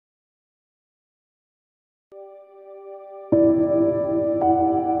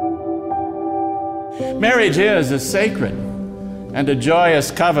Marriage is a sacred and a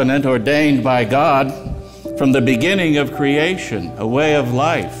joyous covenant ordained by God from the beginning of creation, a way of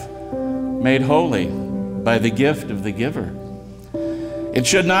life made holy by the gift of the giver. It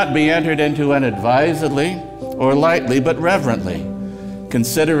should not be entered into unadvisedly or lightly, but reverently,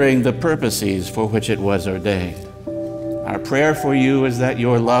 considering the purposes for which it was ordained. Our prayer for you is that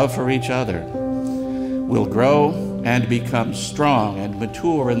your love for each other will grow and become strong and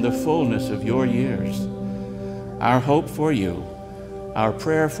mature in the fullness of your years. Our hope for you, our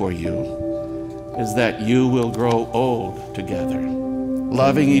prayer for you, is that you will grow old together,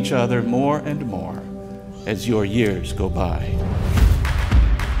 loving each other more and more as your years go by.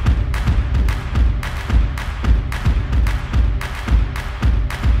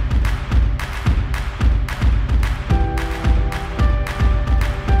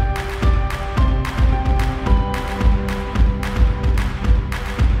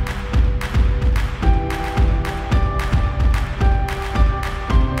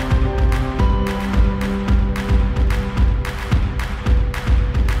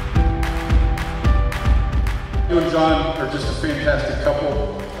 You and John are just a fantastic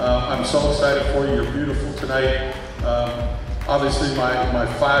couple. I'm so excited for you. You're beautiful tonight. Obviously, my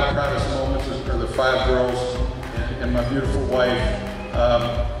 5 proudest moments are the 5 girls and my beautiful wife.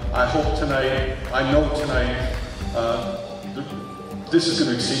 I hope tonight, I know tonight, this is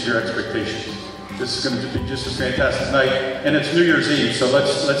going to exceed your expectations. This is going to be just a fantastic night, and it's New Year's Eve, so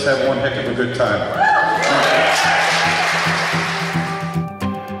let's have one heck of a good time.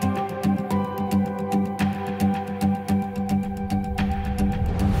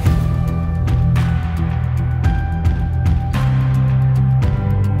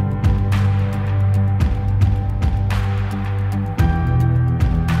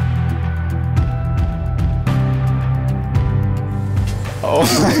 Oh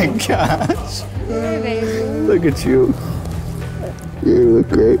my gosh. Hey, baby. Look at you. You look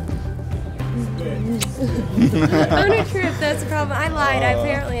great. I'm not sure if that's a problem. I lied.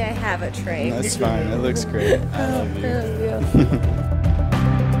 Apparently I have a tray. That's fine. It looks great. I love you.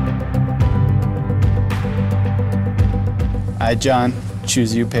 I, John,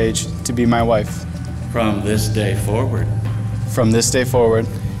 choose you, Paige, to be my wife. From this day forward, From this day forward,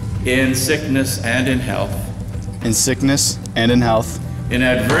 in sickness and in health, in sickness and in health, in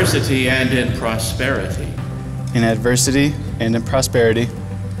adversity and in prosperity, in adversity and in prosperity,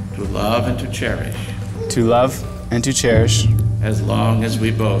 to love and to cherish, to love and to cherish, as long as we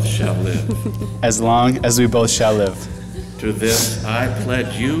both shall live. as long as we both shall live. To this I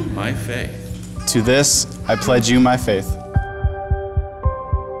pledge you my faith. To this I pledge you my faith.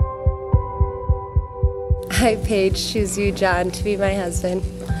 I, Paige, choose you, John, to be my husband.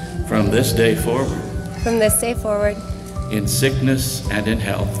 From this day forward, From this day forward, in sickness and in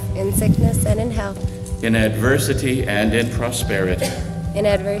health, in sickness and in health, in adversity and in prosperity, in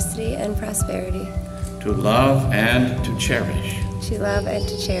adversity and prosperity, to love and to cherish, to love and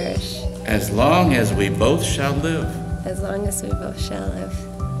to cherish, as long as we both shall live. as long as we both shall live.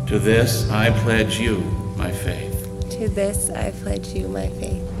 To this I pledge you my faith. To this I pledge you my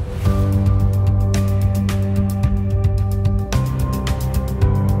faith.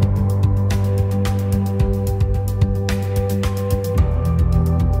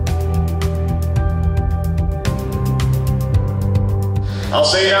 I'll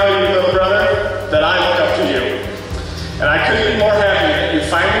say now to you, little brother, that I look up to you. And I couldn't be more happy that you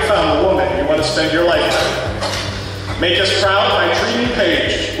finally found the woman you want to spend your life with. Make us proud by treating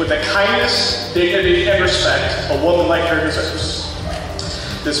Paige with the kindness, dignity, and respect a woman like her deserves.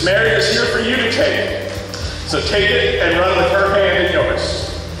 This marriage is here for you to take. So take it and run with her hand in yours.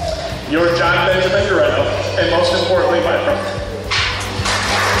 You're John Benjamin Doreno, and most importantly, my brother.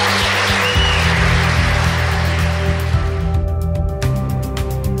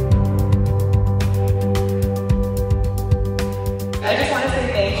 I just want to say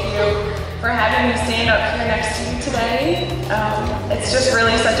thank you for having me stand up here next to you today. It's just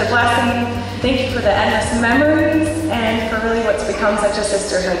really such a blessing. Thank you for the endless memories and for really what's become such a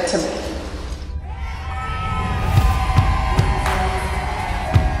sisterhood to me.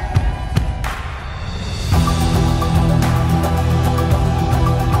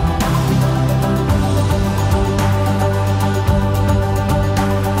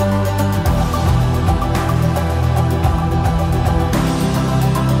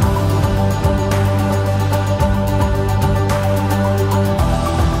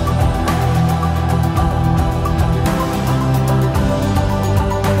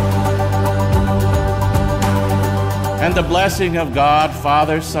 And the blessing of God,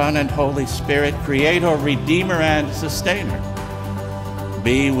 Father, Son, and Holy Spirit, Creator, Redeemer, and Sustainer,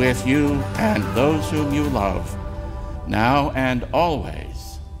 be with you and those whom you love, now and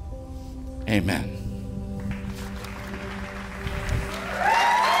always. Amen.